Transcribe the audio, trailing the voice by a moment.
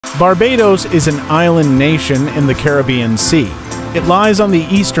Barbados is an island nation in the Caribbean Sea. It lies on the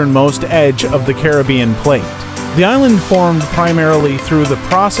easternmost edge of the Caribbean plate. The island formed primarily through the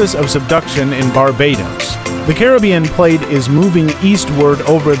process of subduction in Barbados. The Caribbean plate is moving eastward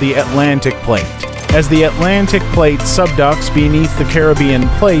over the Atlantic plate. As the Atlantic plate subducts beneath the Caribbean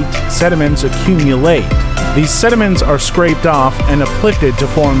plate, sediments accumulate. These sediments are scraped off and uplifted to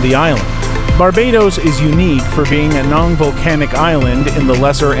form the island. Barbados is unique for being a non-volcanic island in the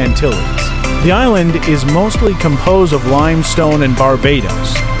Lesser Antilles. The island is mostly composed of limestone in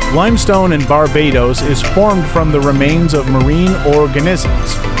Barbados. Limestone in Barbados is formed from the remains of marine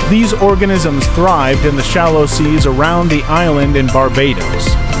organisms. These organisms thrived in the shallow seas around the island in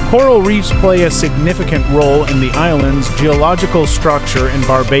Barbados. Coral reefs play a significant role in the island's geological structure in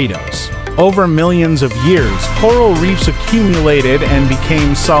Barbados. Over millions of years, coral reefs accumulated and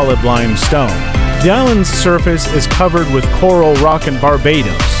became solid limestone. The island's surface is covered with coral rock in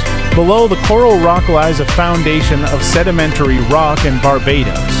Barbados. Below the coral rock lies a foundation of sedimentary rock in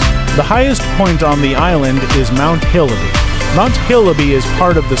Barbados. The highest point on the island is Mount Hillaby. Mount Hillaby is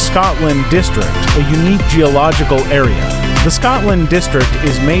part of the Scotland District, a unique geological area. The Scotland District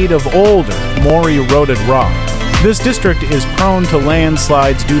is made of older, more eroded rock. This district is prone to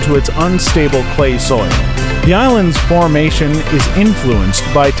landslides due to its unstable clay soil. The island's formation is influenced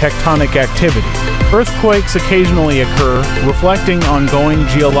by tectonic activity. Earthquakes occasionally occur, reflecting ongoing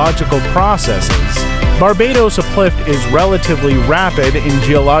geological processes. Barbados' uplift is relatively rapid in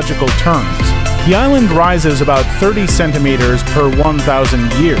geological terms. The island rises about 30 centimeters per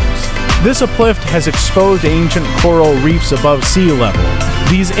 1,000 years. This uplift has exposed ancient coral reefs above sea level.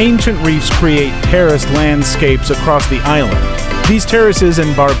 These ancient reefs create terraced landscapes across the island. These terraces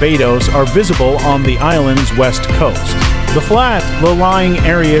in Barbados are visible on the island's west coast. The flat, low-lying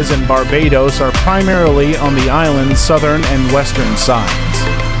areas in Barbados are primarily on the island's southern and western sides.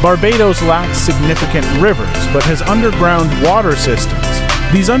 Barbados lacks significant rivers but has underground water systems.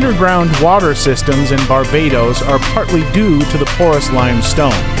 These underground water systems in Barbados are partly due to the porous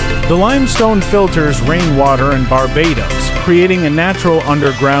limestone. The limestone filters rainwater in Barbados, creating a natural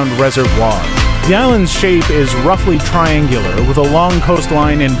underground reservoir. The island's shape is roughly triangular with a long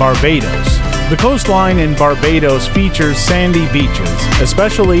coastline in Barbados. The coastline in Barbados features sandy beaches,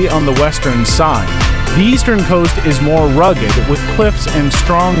 especially on the western side. The eastern coast is more rugged with cliffs and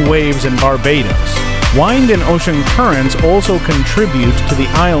strong waves in Barbados. Wind and ocean currents also contribute to the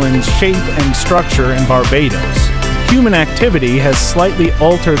island's shape and structure in Barbados. Human activity has slightly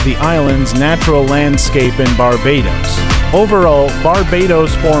altered the island's natural landscape in Barbados. Overall,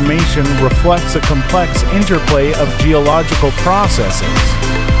 Barbados' formation reflects a complex interplay of geological processes.